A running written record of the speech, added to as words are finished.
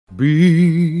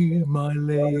Be my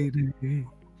lady.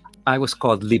 I was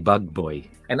called Libag Boy,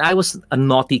 and I was a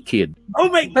naughty kid.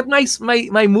 But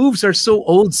my moves are so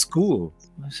old school.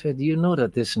 I said, you know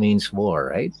that this means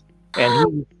war, right? And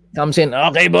he comes in,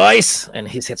 okay, boys, and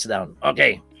he sits down.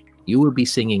 Okay, you will be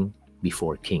singing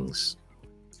before kings.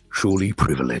 Truly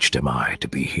privileged am I to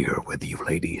be here with you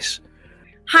ladies.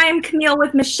 Hi, I'm Camille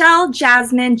with Michelle,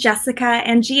 Jasmine, Jessica,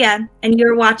 and Gia, and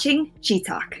you're watching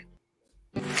Gtalk.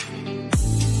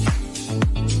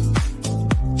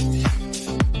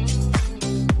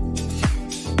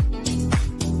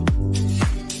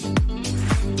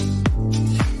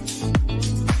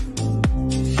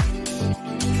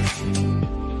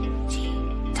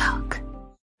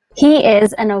 He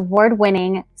is an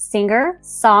award-winning singer,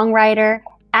 songwriter,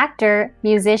 actor,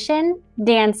 musician,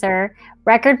 dancer,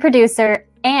 record producer,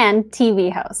 and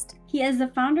TV host. He is the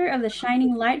founder of the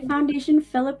Shining Light Foundation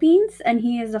Philippines, and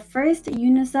he is the first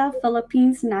UNICEF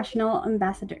Philippines National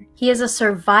Ambassador. He is a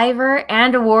survivor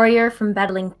and a warrior from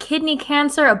battling kidney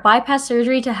cancer, a bypass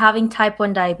surgery, to having type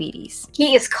 1 diabetes.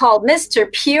 He is called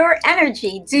Mr. Pure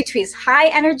Energy due to his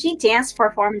high-energy dance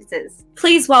performances.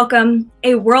 Please welcome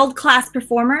a world-class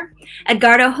performer,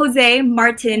 Edgardo Jose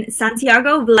Martin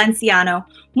Santiago Valenciano,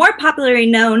 more popularly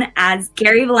known as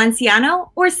Gary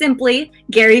Valenciano or simply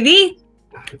Gary V.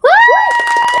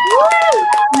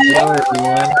 Hello,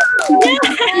 everyone.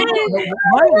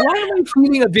 Why am I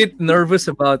feeling a bit nervous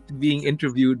about being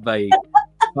interviewed by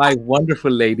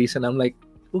wonderful ladies? And I'm like,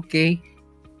 okay,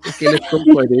 let's go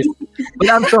for this.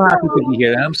 But I'm so happy to be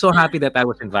here. I'm so happy that I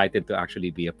was invited to actually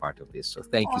be a part of this. So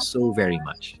thank you so very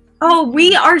much. Oh,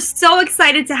 we are so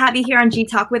excited to have you here on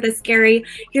Gtalk with us, Gary.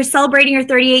 You're celebrating your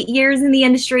 38 years in the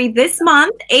industry this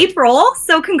month, April.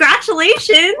 So congratulations.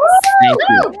 Thank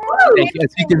you. Thank you.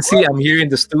 As you can see, I'm here in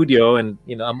the studio and,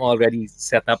 I'm already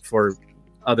set up for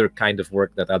other kind of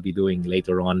work that I'll be doing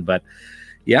later on. But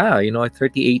yeah,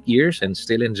 38 years and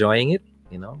still enjoying it,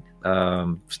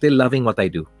 still loving what I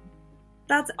do.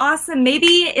 That's awesome.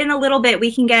 Maybe in a little bit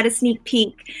we can get a sneak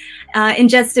peek in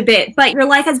just a bit. But your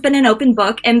life has been an open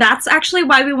book, and that's actually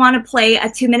why we want to play a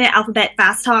 2-minute alphabet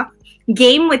fast talk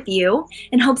game with you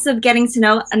in hopes of getting to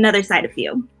know another side of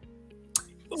you.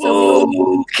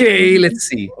 Okay, let's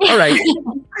see. All right.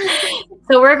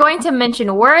 So we're going to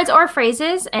mention words or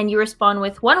phrases, and you respond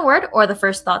with one word or the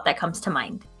first thought that comes to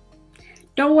mind.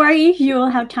 Don't worry, you will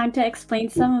have time to explain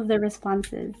some of the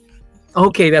responses.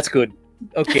 Okay, that's good.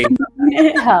 Okay.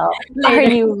 Are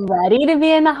you ready to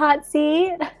be in the hot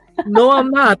seat? No,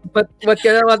 I'm not. But what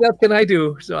else can I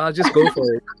do? So I'll just go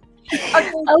for it.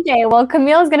 Okay, well,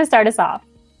 Camille's going to start us off.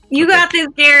 You got this,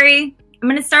 Gary. I'm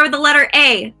going to start with the letter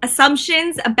A.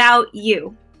 Assumptions about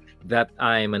you. That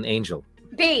I'm an angel.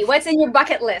 B, what's in your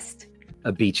bucket list?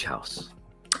 A beach house.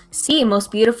 C, most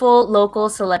beautiful local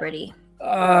celebrity.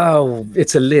 Oh,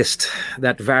 it's a list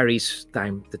that varies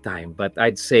time to time, but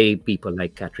I'd say people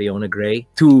like Catriona Gray,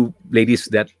 2 ladies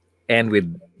that end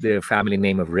with the family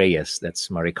name of Reyes. That's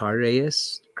Maricar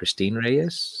Reyes, Christine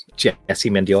Reyes,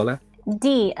 Jessie Mendiola.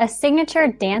 D, a signature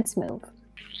dance move.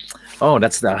 Oh,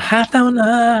 that's the hataw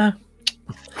na.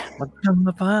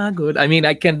 Good. I mean,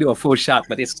 I can do a full shot,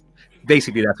 but it's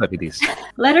basically that's what it is.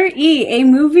 Letter E, a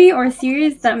movie or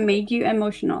series that made you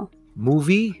emotional.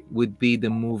 Movie would be the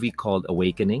movie called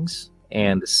Awakenings,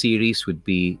 and the series would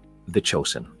be The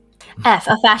Chosen. F,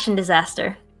 a fashion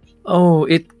disaster. Oh,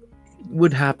 it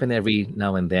would happen every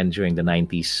now and then during the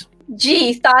 90s.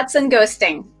 G, thoughts on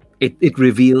ghosting. It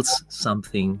reveals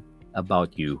something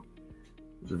about you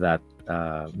that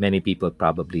many people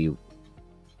probably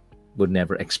would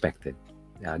never expect it.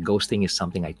 Ghosting is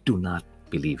something I do not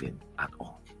believe in at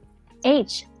all.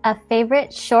 H, a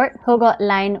favorite short hugot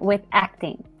line with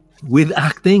acting. With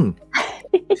acting.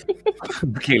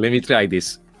 Okay, let me try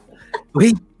this.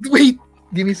 Wait.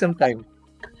 Give me some time.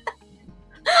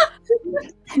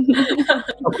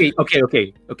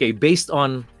 Okay. Based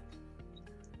on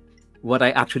what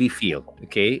I actually feel,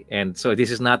 okay? And so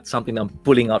this is not something I'm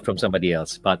pulling out from somebody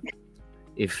else, but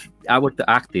if I were to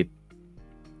act it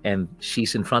and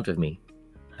she's in front of me,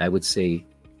 I would say,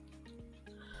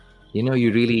 you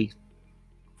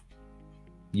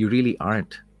really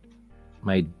aren't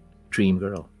my dream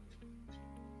girl,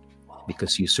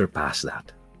 because you surpass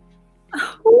that.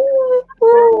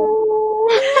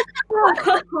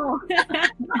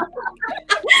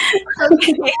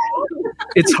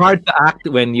 It's hard to act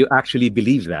when you actually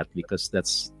believe that, because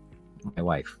that's my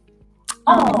wife.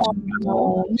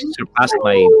 She surpassed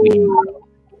my dream girl.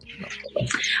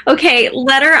 Okay,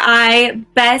 letter I,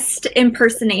 best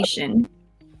impersonation.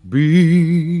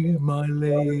 Be my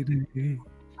lady.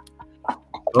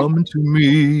 Come to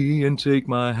me and take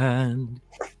my hand.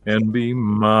 and be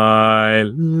my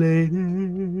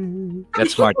lady.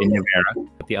 That's Martin Rivera.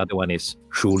 The other one is,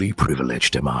 truly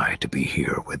privileged am I to be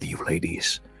here with you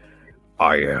ladies.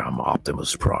 I am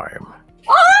Optimus Prime.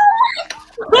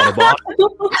 Autobot,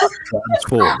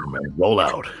 transform and roll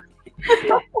out.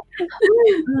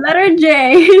 Letter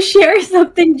J. Share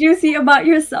something juicy about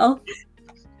yourself.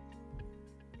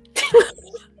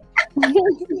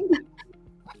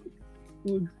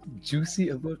 Juicy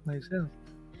about myself.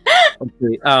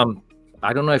 Okay.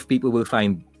 I don't know if people will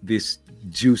find this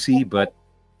juicy, but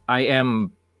I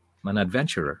am an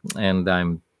adventurer, and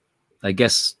I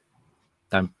guess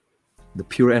the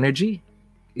pure energy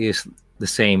is the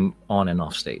same on and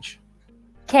off stage.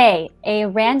 K, a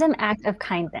random act of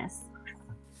kindness.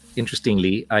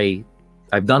 Interestingly,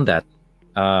 I've done that,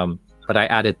 but I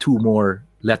added 2 more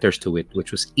letters to it,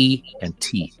 which was E and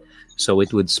T. So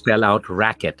it would spell out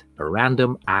racket, a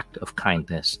random act of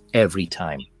kindness every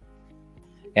time.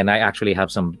 And I actually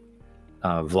have some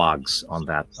vlogs on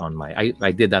that on my.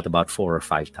 I did that about 4 or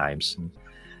 5 times.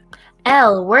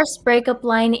 L, worst breakup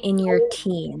line in your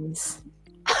teens.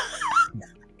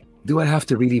 Do I have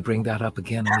to really bring that up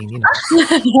again? I mean, you know.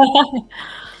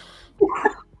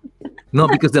 No,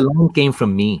 because the line came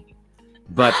from me.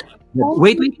 But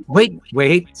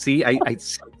wait. See, I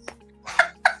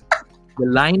the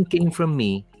line came from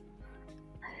me,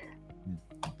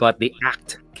 but the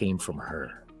act came from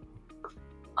her.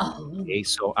 Oh. Okay,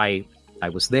 so I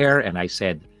was there and I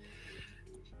said,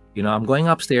 you know, I'm going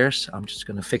upstairs. I'm just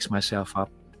gonna fix myself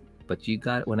up. But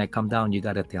when I come down, you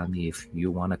gotta tell me if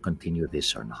you wanna continue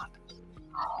this or not.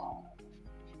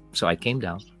 So I came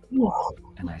down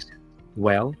and I said,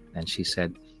 well, and she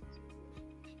said,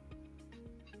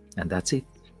 and that's it.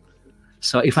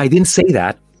 So if I didn't say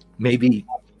that, maybe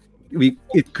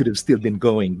it could have still been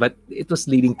going, but it was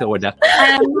leading toward that.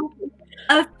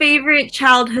 A favorite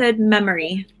childhood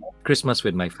memory. Christmas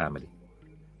with my family.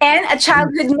 And a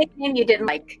childhood nickname you didn't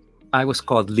like. I was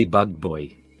called Libag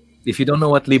Boy. If you don't know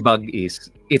what libag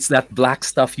is, it's that black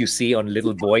stuff you see on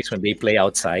little boys when they play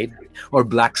outside, or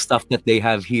black stuff that they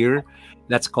have here.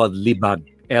 That's called libag,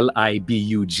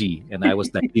 Libug. And I was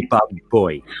the Libag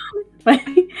Boy.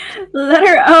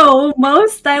 Letter O,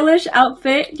 most stylish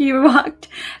outfit you rocked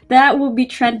that will be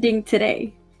trending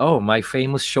today. Oh, my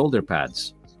famous shoulder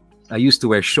pads. I used to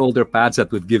wear shoulder pads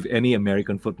that would give any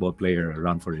American football player a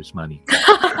run for his money.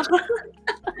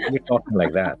 You're talking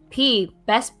like that. P,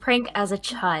 best prank as a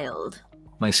child.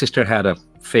 My sister had a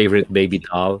favorite baby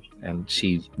doll, and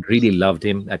she really loved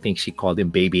him. I think she called him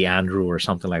Baby Andrew or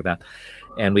something like that.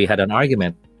 And we had an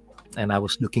argument. And I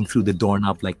was looking through the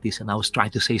doorknob like this, and I was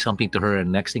trying to say something to her, and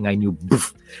next thing I knew,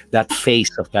 boof, that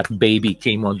face of that baby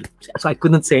came on. So I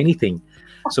couldn't say anything.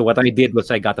 So what I did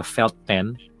was I got a felt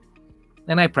pen,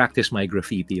 and I practiced my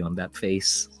graffiti on that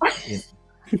face.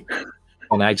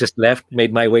 And I just left,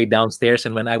 made my way downstairs,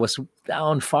 and when I was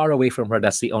down far away from her,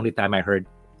 that's the only time I heard,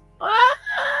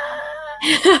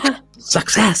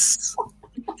 success!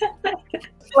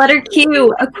 Letter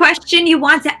Q, a question you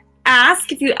want to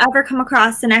ask if you ever come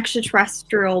across an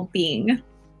extraterrestrial being.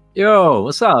 Yo,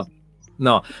 what's up?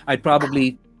 No, I'd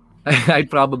probably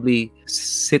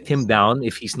sit him down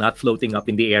if he's not floating up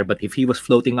in the air. But if he was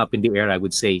floating up in the air, I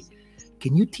would say,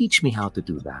 can you teach me how to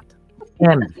do that?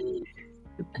 And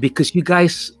because you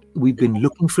guys, we've been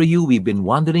looking for you. We've been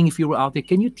wondering if you were out there.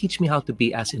 Can you teach me how to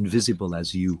be as invisible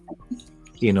as you,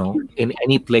 you know, in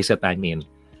any place that I'm in?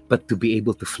 But to be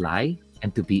able to fly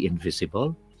and to be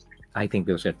invisible, I think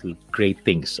those are 2 great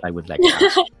things I would like to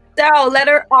ask. So,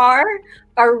 letter R,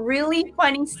 a really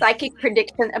funny psychic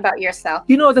prediction about yourself.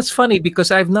 You know, that's funny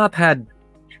because I've not had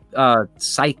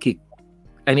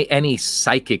any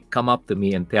psychic come up to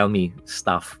me and tell me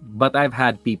stuff, but I've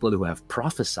had people who have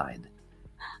prophesied,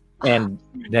 and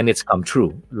then it's come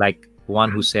true. Like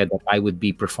one who said that I would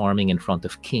be performing in front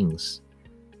of kings,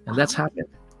 and that's happened.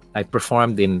 I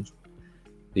performed in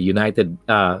the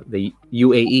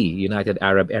UAE, United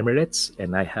Arab Emirates,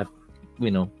 and I have,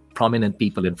 you know, prominent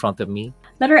people in front of me.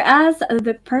 Letter S,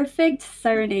 the perfect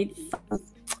serenade song.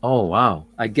 Oh, wow.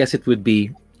 I guess it would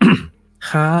be,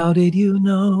 how did you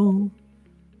know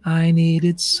I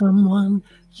needed someone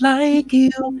like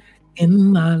you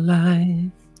in my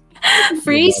life?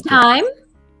 Freeze time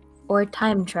or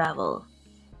time travel?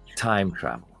 Time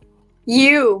travel.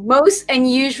 You, most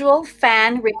unusual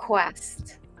fan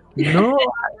request. No,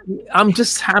 I'm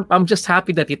just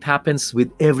happy that it happens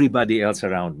with everybody else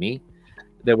around me.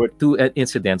 There were 2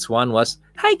 incidents. One was,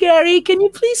 hi, Gary, can you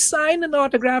please sign an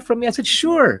autograph from me? I said,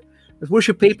 sure. Where's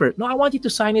your paper? No, I want you to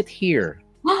sign it here.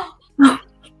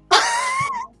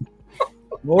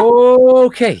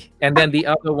 Okay. And then the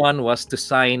other one was to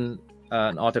sign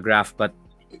an autograph, but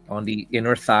on the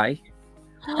inner thigh.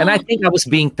 And I think I was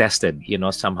being tested,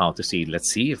 somehow to see, let's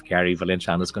see if Gary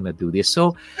Valenciano is going to do this.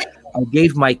 So I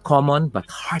gave my common but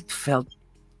heartfelt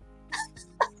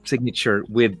signature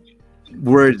with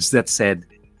words that said,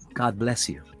 God bless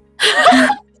you.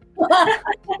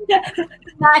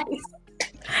 Nice.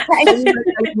 I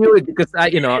knew it because I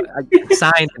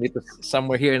signed and it was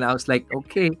somewhere here, and I was like,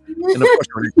 okay. And of course,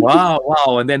 I'm like,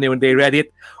 wow. And then when they read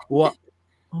it, wow.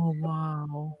 Oh,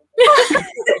 wow.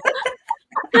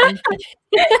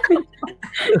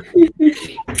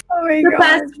 Oh my The God.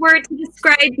 best word to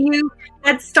describe you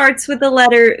that starts with the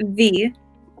letter V.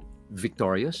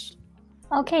 Victorious.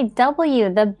 Okay,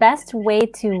 W, the best way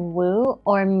to woo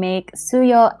or make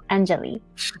suyo Anjali.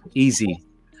 Easy.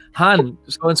 Han,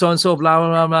 so and so and so, blah,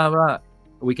 blah, blah, blah.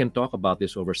 We can talk about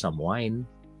this over some wine.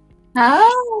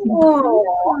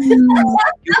 Oh.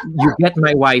 You get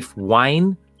my wife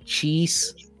wine,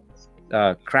 cheese,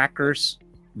 crackers,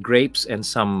 grapes, and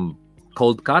some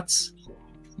cold cuts.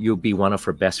 You'll be one of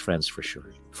her best friends for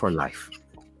sure, for life.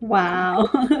 Wow.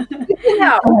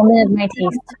 Yeah. My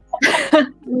taste.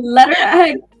 Letter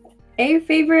X. A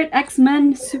favorite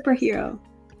X-Men superhero.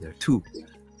 There are two.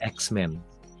 X-Men.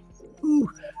 Ooh,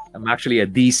 I'm actually a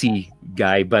DC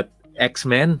guy, but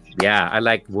X-Men, yeah, I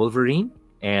like Wolverine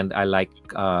and I like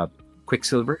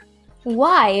Quicksilver.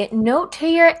 Why? Note to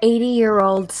your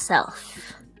 80-year-old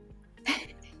self.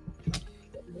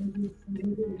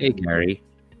 Hey, Gary.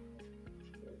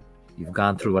 You've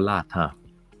gone through a lot, huh?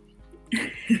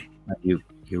 Are you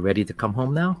ready to come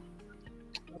home now?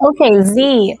 Okay,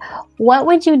 Z, what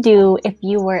would you do if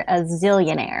you were a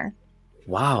zillionaire?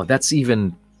 Wow, that's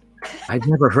even... I've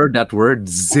never heard that word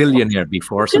zillionaire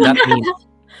before, so that means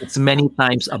it's many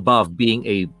times above being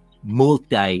a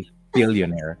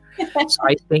multi-billionaire. So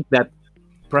I think that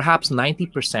perhaps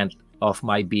 90% of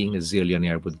my being a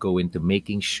zillionaire would go into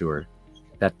making sure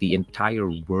that the entire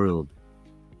world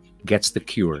gets the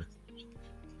cure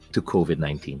to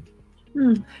COVID-19.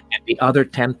 And the other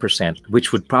 10%,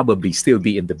 which would probably still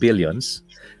be in the billions,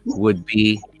 would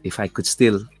be, if I could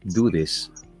still do this,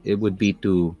 it would be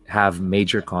to have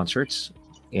major concerts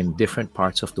in different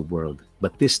parts of the world,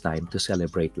 but this time to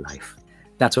celebrate life.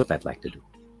 That's what I'd like to do.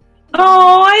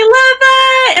 Oh, I love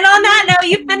that! And on that note,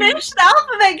 you finished the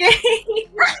alphabet game.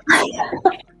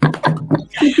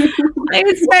 I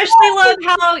especially love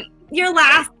how your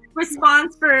last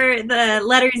response for the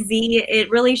letter Z, it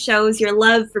really shows your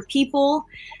love for people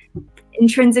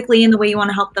intrinsically in the way you want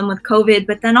to help them with COVID,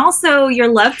 but then also your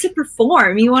love to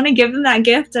perform. You want to give them that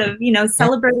gift of,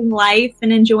 celebrating life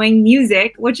and enjoying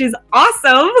music, which is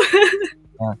awesome.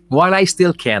 While I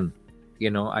still can,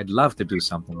 I'd love to do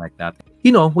something like that.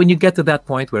 When you get to that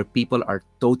point where people are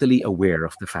totally aware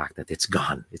of the fact that it's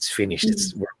gone, it's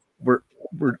finished, we're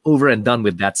over and done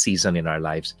with that season in our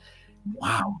lives.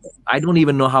 Wow. I don't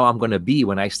even know how I'm going to be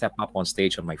when I step up on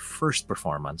stage on my first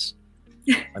performance.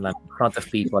 And I'm in front of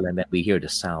people, and then we hear the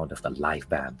sound of the live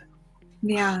band.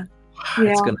 Yeah.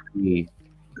 It's gonna be.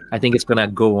 I think it's gonna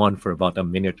go on for about a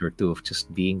minute or two of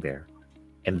just being there,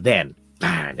 and then,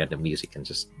 bang, then the music can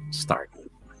just start.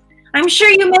 I'm sure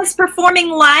you miss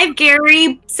performing live,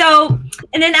 Gary. So,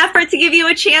 in an effort to give you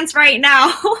a chance right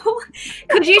now,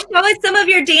 could you show us some of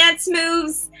your dance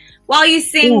moves while you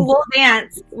sing? Ooh. We'll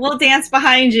dance. We'll dance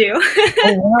behind you.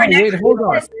 Oh, wow. Wait, hold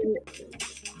on.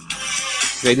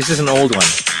 Okay, this is an old one.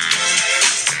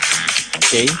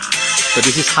 Okay, so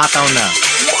this is Hataw Na.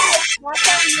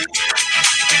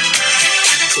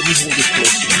 So this is this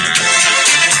close to me.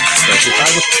 So if I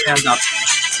was to stand up.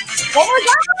 Oh my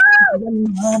God!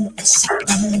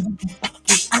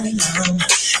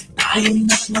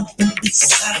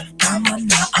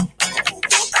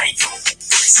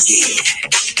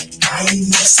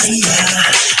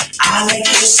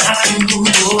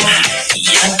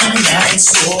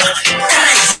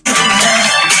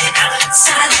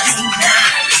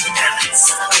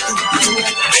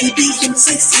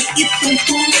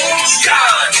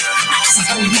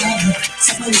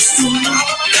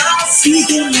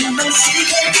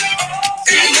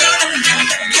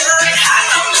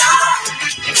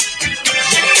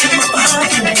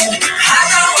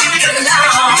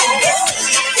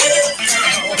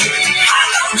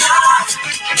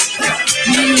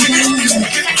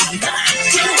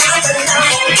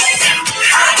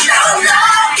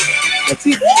 That's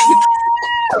it.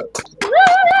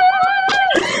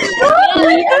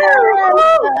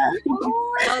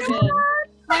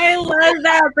 I love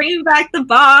that. Bringing back the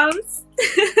bombs.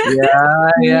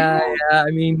 Yeah. I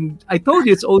mean, I told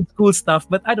you it's old school stuff,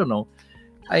 but I don't know.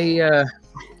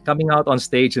 Coming out on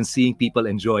stage and seeing people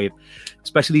enjoy it,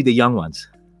 especially the young ones,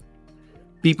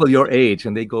 people your age,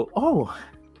 and they go, "Oh,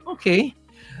 okay."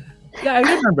 Yeah, I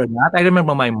remember that. I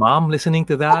remember my mom listening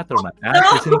to that, or my aunt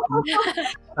listening to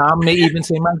that. Some may even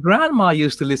say my grandma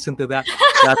used to listen to that.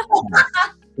 That's fine.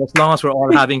 As long as we're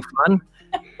all having fun,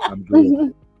 I'm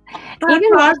good.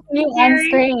 Even watching you on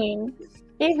screen.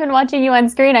 Even watching you on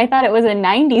screen, I thought it was a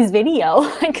 90s video.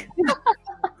 Like,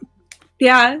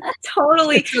 yeah,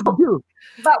 totally.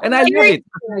 And I love it.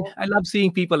 I love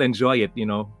seeing people enjoy it.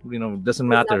 Doesn't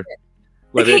matter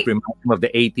whether it reminds them of the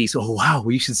 80s. Oh wow,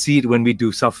 we should see it when we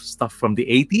do stuff from the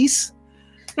 80s.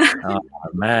 Oh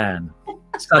man!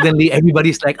 Suddenly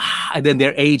everybody's like, and then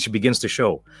their age begins to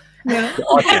show. Yeah. The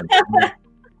audience.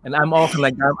 And I'm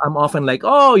often like,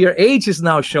 oh, your age is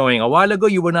now showing. A while ago,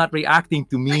 you were not reacting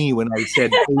to me when I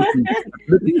said, 80s.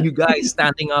 Look at you guys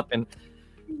standing up, and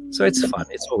so it's fun.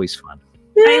 It's always fun.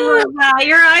 I love that.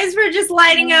 Your eyes were just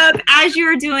lighting up as you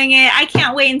were doing it. I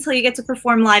can't wait until you get to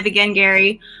perform live again,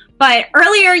 Gary. But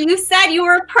earlier you said you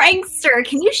were a prankster.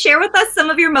 Can you share with us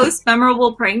some of your most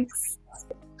memorable pranks?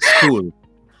 School.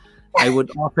 I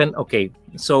would often,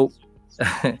 so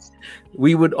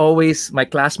we would always, my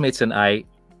classmates and I,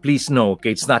 please know,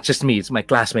 it's not just me, it's my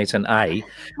classmates and I,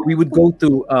 we would go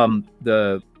to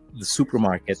the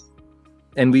supermarket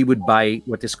and we would buy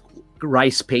what is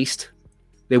rice paste.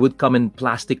 They would come in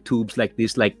plastic tubes like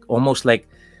this, almost like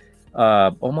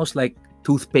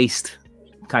toothpaste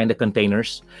kind of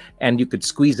containers, and you could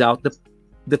squeeze out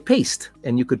the paste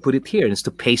and you could put it here. And it's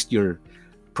to paste your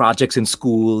projects in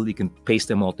school. You can paste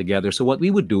them all together. So what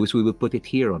we would do is we would put it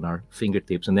here on our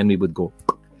fingertips, and then we would go,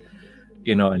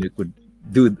 and we could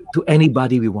do it to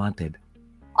anybody we wanted.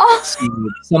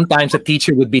 Sometimes a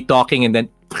teacher would be talking and then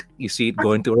you see it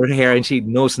go into her hair and she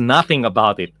knows nothing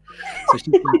about it. So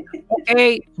she's like,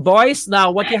 okay, boys,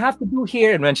 now what you have to do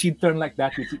here, and when she'd turn like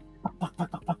that, you see,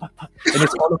 and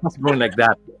it's all of us going like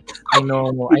that. I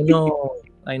know.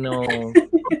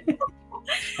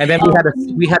 And then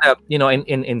we had a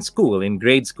in school, in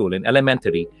grade school, in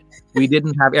elementary, we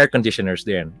didn't have air conditioners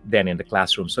then in the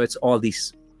classroom. So it's all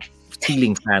these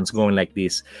ceiling fans going like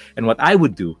this. And what I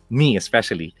would do, me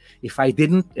especially, if I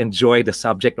didn't enjoy the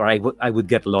subject, or I would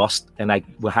get lost and I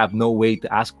would have no way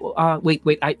to ask,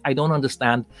 wait, I don't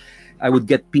understand. I would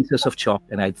get pieces of chalk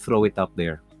and I'd throw it up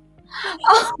there.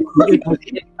 It would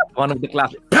hit one of the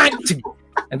class.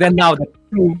 And then now the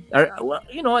two are,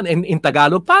 in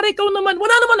Tagalog, pare ikaw naman,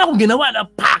 wala naman akong ginawa na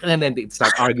pak, and then they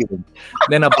start arguing.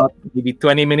 Then about maybe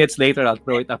 20 minutes later, I'll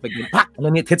throw it up again, pak, and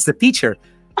then it hits the teacher.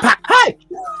 Pak, hi,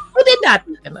 who did that?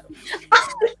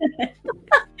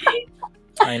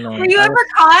 I know. Were you ever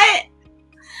caught?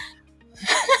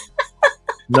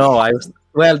 No,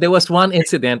 well, there was one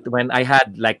incident when I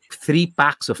had like 3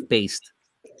 packs of paste.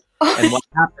 And what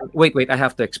happened? Wait, I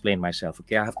have to explain myself.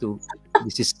 Okay,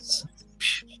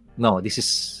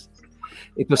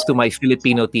 it was to my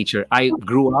Filipino teacher. I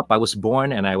grew up, I was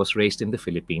born and I was raised in the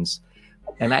Philippines.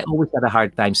 And I always had a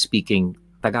hard time speaking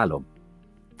Tagalog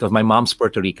because my mom's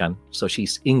Puerto Rican, so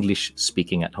she's English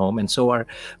speaking at home. And so are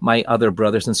my other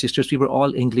brothers and sisters. We were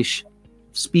all English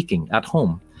speaking at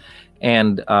home.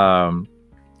 And I'm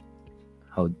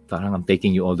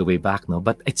taking you all the way back now,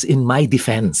 but it's in my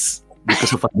defense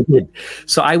because of what I did.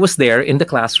 So I was there in the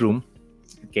classroom,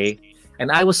 okay?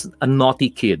 And I was a naughty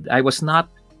kid. I was not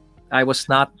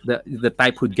the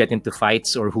type who'd get into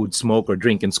fights or who'd smoke or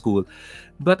drink in school.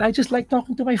 But I just like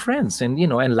talking to my friends and,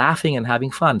 and laughing and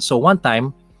having fun. So one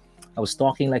time I was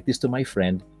talking like this to my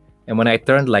friend. And when I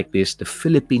turned like this, the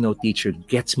Filipino teacher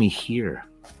gets me here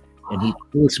and he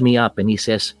pulls me up and he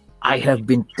says, I have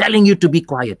been telling you to be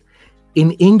quiet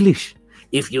in English.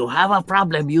 If you have a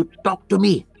problem, you talk to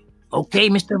me. Okay,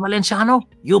 Mr. Valenciano,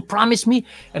 you promise me?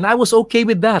 And I was okay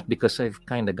with that because I've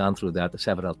kind of gone through that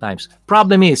several times.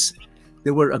 Problem is,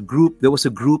 there was a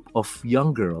group of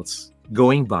young girls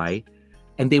going by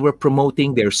and they were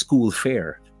promoting their school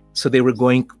fair. So they were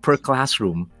going per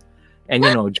classroom. And,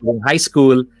 during high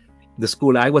school, the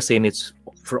school I was in, it's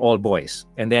for all boys.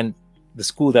 And then the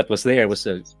school that was there was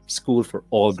a school for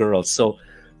all girls. So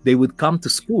they would come to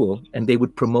school and they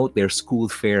would promote their school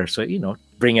fair. So,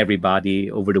 bring everybody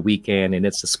over the weekend and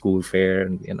it's a school fair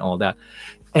and all that.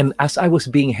 And as I was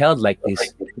being held like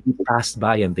this, they passed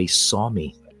by and they saw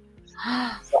me.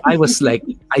 So I was like,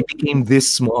 I became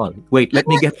this small. Wait, let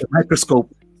me get the microscope.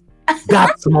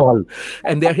 That small.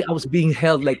 And there I was being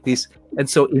held like this. And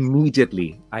so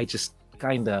immediately I just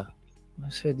I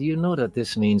said, you know that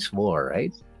this means war,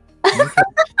 right?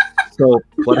 So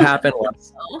what happened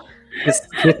was his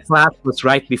class was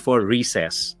right before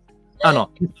recess. Oh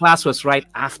no, his class was right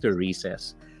after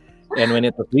recess. And when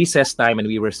it was recess time and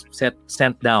we were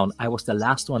sent down, I was the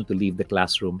last one to leave the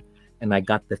classroom. And I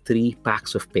got the 3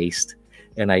 packs of paste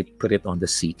and I put it on the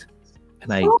seat.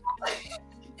 And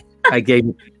I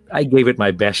gave it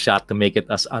my best shot to make it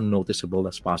as unnoticeable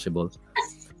as possible.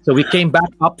 So we came back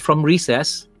up from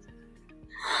recess,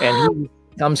 and he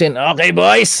comes in. Okay,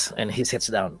 boys, and he sits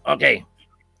down. Okay,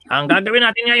 ang gagawin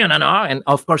natin ngayon, ano? And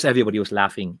of course, everybody was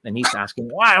laughing, and he's asking,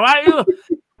 why are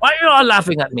you all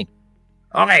laughing at me?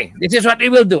 Okay, this is what we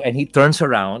will do. And he turns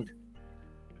around,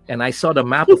 and I saw the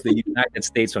map of the United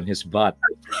States on his butt,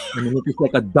 and it was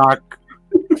like a dark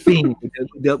thing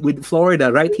with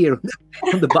Florida right here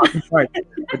on the bottom part,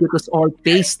 but it was all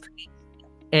paste,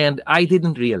 and I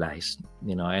didn't realize,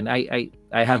 you know. And I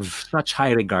have such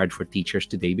high regard for teachers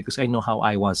today because I know how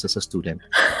I was as a student.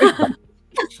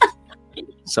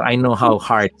 So I know how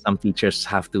hard some teachers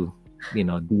have to, you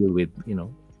know, deal with, you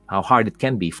know, how hard it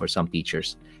can be for some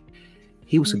teachers.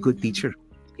 He was a good teacher.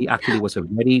 He actually was a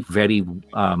very, very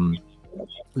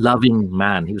loving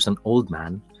man. He was an old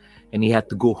man, and he had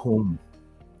to go home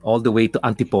all the way to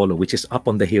Antipolo, which is up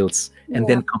on the hills, and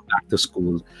then come back to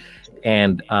school.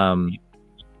 And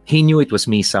he knew it was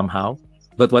me somehow.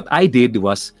 But what I did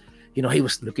was, you know, he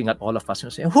was looking at all of us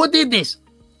and saying, who did this?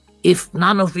 If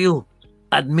none of you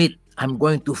admit, I'm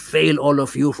going to fail all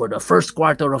of you for the first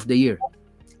quarter of the year.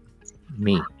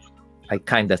 Me. I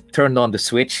kind of turned on the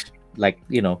switch, like,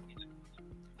 you know,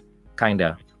 kind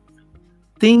of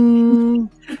ding.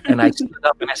 And I stood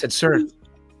up and I said, sir,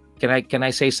 can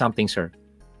I say something, sir?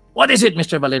 What is it,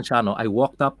 Mr. Valenciano? I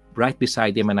walked up right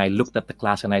beside him and I looked at the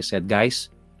class and I said, guys,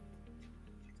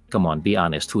 come on, be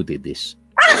honest. Who did this?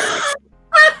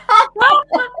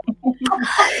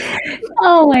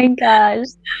 Oh my gosh.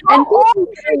 And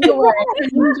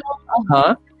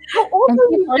huh? How old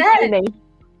were you then?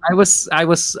 I was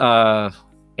 8th,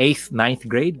 9th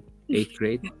grade. 8th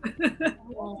grade.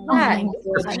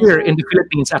 Here in the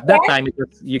Philippines, at that time, it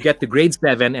was, you get to grade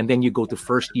 7 and then you go to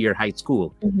first year high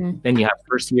school. Then you have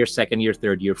first year, second year,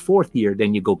 third year, fourth year,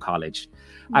 then you go college.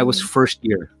 I was first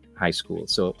year high school,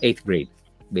 so 8th grade,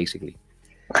 basically.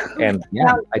 And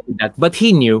yeah, I did that. But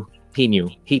he knew.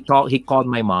 He called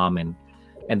my mom and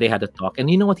they had a talk. And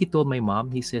you know what he told my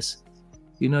mom? He says,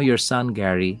 you know, your son,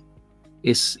 Gary,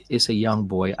 is a young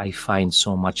boy I find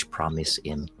so much promise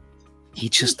in. He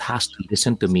just has to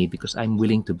listen to me because I'm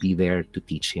willing to be there to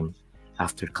teach him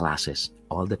after classes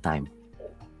all the time.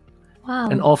 Wow.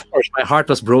 And of course, my heart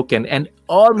was broken. And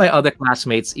all my other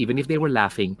classmates, even if they were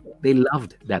laughing, they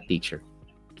loved that teacher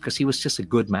because he was just a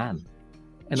good man.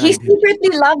 And he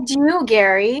secretly loved you,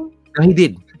 Gary. No, he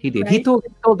did. Right? He told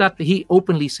that, he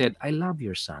openly said, I love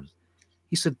your son.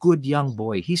 He's a good young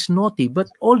boy. He's naughty, but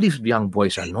all these young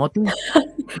boys are naughty.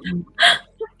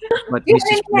 But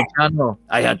Mrs. Valenciano,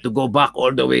 I had to go back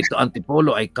all the way to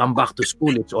Antipolo. I come back to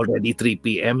school. It's already 3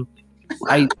 p.m.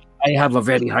 I have a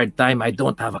very hard time. I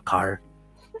don't have a car.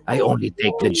 I only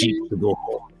take the Jeep to go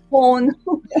home.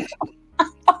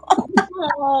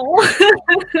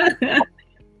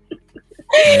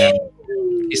 Yeah.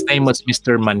 His name was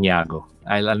Mr. Maniago.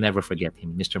 I'll never forget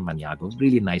him, Mr. Maniago.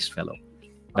 Really nice fellow.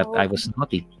 But I was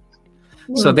naughty.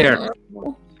 So there.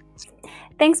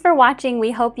 Thanks for watching.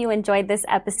 We hope you enjoyed this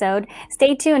episode.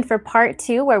 Stay tuned for part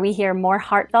 2 where we hear more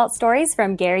heartfelt stories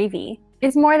from Gary V.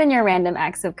 It's more than your random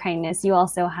acts of kindness. You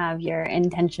also have your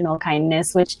intentional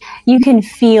kindness, which you can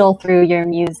feel through your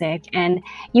music. And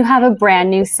you have a brand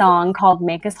new song called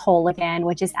Make Us Whole Again,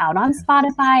 which is out on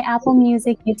Spotify, Apple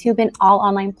Music, YouTube, and all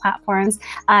online platforms.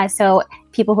 So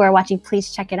people who are watching, please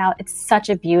check it out. It's such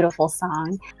a beautiful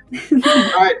song. All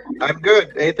right, I'm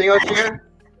good. Anything else here?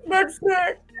 That's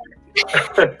good.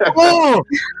 Oh,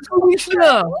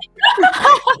 Alicia.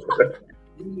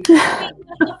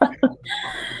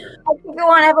 I think you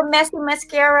want to have a messy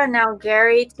mascara now,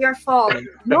 Gary. It's your fault.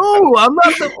 No, I'm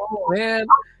not the man.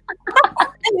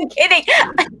 I'm kidding.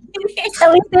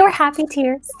 At least they were happy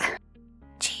tears.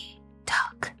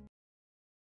 Gtalk.